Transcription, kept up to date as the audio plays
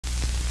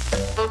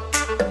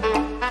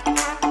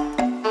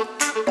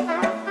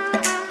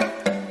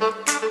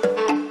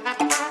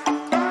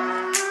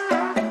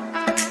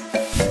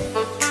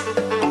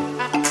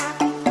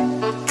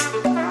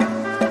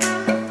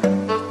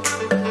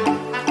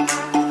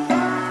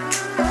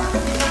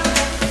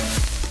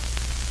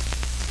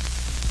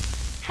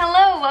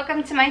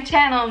welcome to my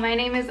channel. My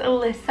name is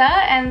Alyssa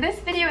and this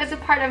video is a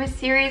part of a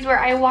series where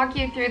I walk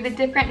you through the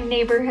different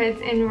neighborhoods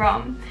in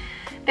Rome.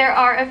 There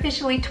are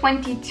officially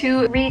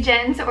 22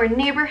 regions or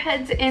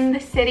neighborhoods in the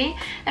city,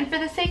 and for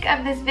the sake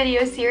of this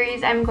video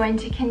series I'm going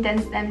to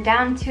condense them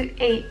down to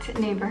 8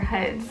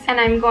 neighborhoods. And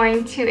I'm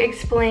going to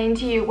explain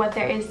to you what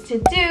there is to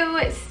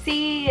do,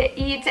 see,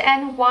 eat,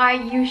 and why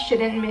you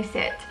shouldn't miss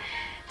it.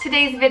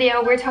 Today's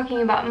video we're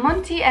talking about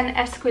Monti and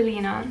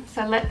Esquilino,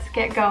 so let's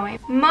get going.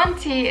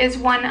 Monti is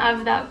one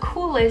of the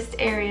coolest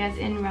areas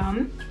in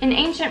Rome. In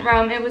ancient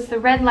Rome it was the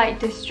red light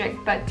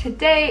district, but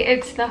today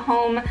it's the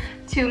home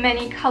to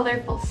many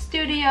colorful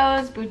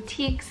studios,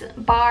 boutiques,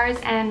 bars,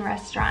 and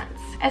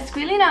restaurants.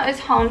 Esquilino is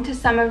home to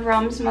some of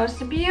Rome's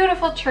most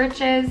beautiful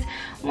churches,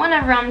 one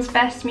of Rome's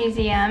best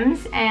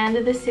museums,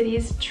 and the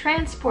city's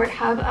transport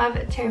hub of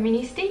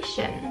Termini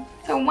station.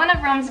 So one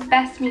of Rome's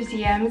best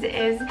museums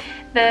is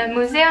the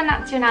Museo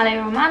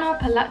Nazionale Romano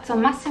Palazzo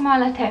Massimo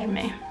alla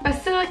Terme.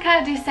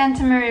 Basilica di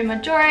Santa Maria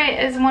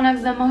Maggiore is one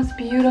of the most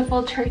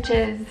beautiful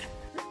churches.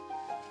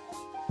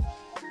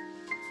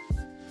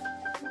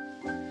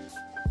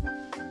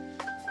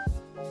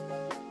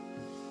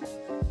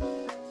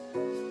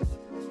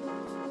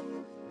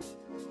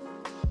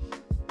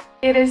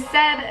 It is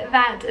said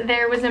that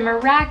there was a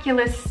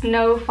miraculous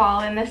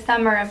snowfall in the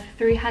summer of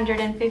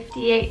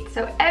 358.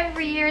 So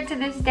every year to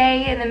this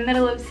day, in the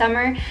middle of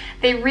summer,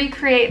 they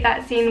recreate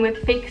that scene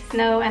with fake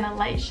snow and a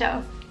light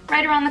show.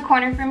 Right around the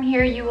corner from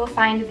here, you will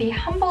find the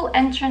humble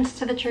entrance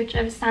to the Church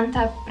of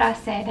Santa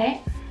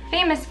Prassede,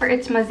 famous for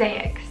its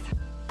mosaics.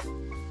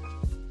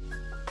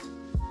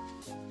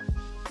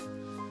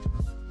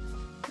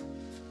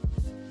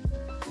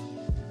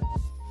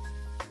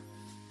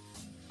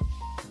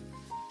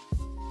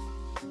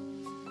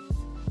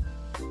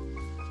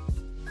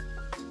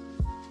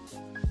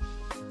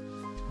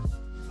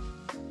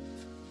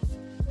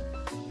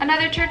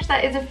 Another church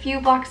that is a few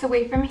blocks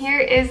away from here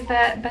is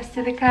the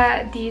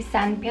Basilica di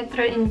San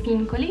Pietro in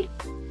Vincoli.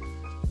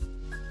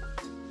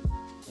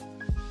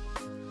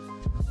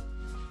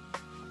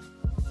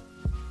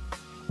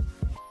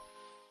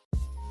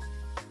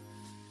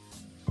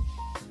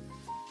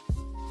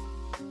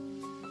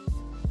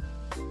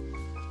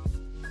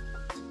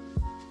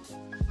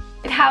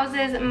 It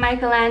houses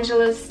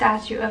Michelangelo's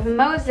statue of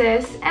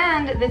Moses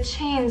and the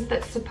chains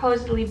that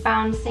supposedly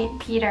bound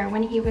St. Peter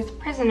when he was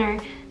prisoner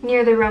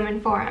near the Roman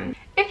Forum.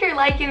 If you're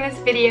liking this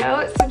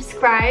video,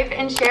 subscribe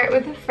and share it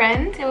with a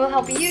friend. It will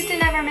help you to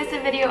never miss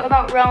a video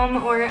about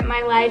Rome or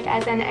my life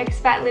as an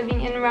expat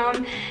living in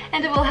Rome,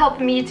 and it will help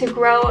me to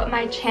grow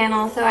my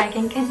channel so I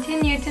can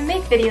continue to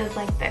make videos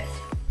like this.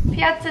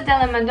 Piazza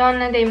della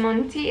Madonna dei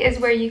Monti is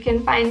where you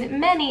can find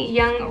many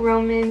young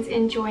Romans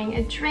enjoying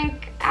a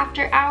drink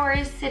after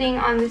hours sitting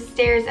on the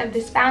stairs of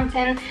this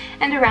fountain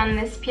and around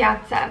this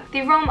piazza.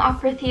 The Rome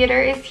Opera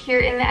Theater is here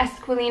in the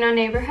Esquilino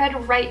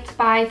neighborhood right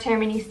by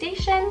Termini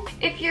station.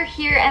 If you're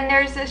here and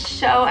there's a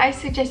show, I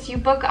suggest you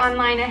book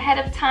online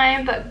ahead of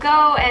time, but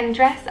go and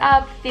dress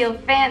up, feel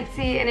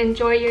fancy, and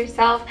enjoy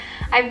yourself.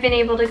 I've been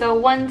able to go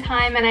one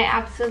time and I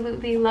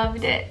absolutely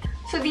loved it.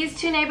 So these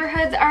two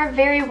neighborhoods are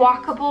very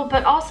walkable,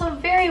 but also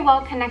very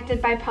well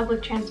connected by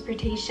public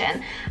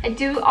transportation. I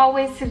do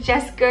always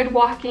suggest good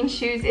walking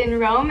shoes in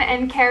Rome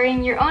and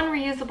carrying your own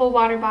reusable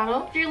water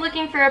bottle. If you're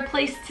looking for a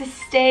place to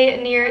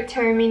stay near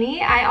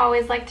Termini, I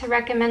always like to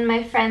recommend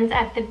my friends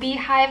at the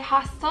Beehive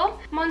Hostel.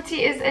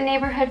 Monti is a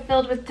neighborhood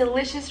filled with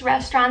delicious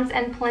restaurants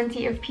and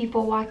plenty of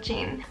people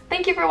watching.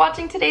 Thank you for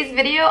watching today's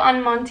video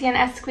on Monti and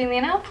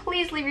Esquilino.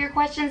 Please leave your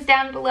questions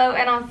down below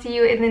and I'll see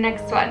you in the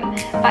next one.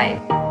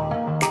 Bye!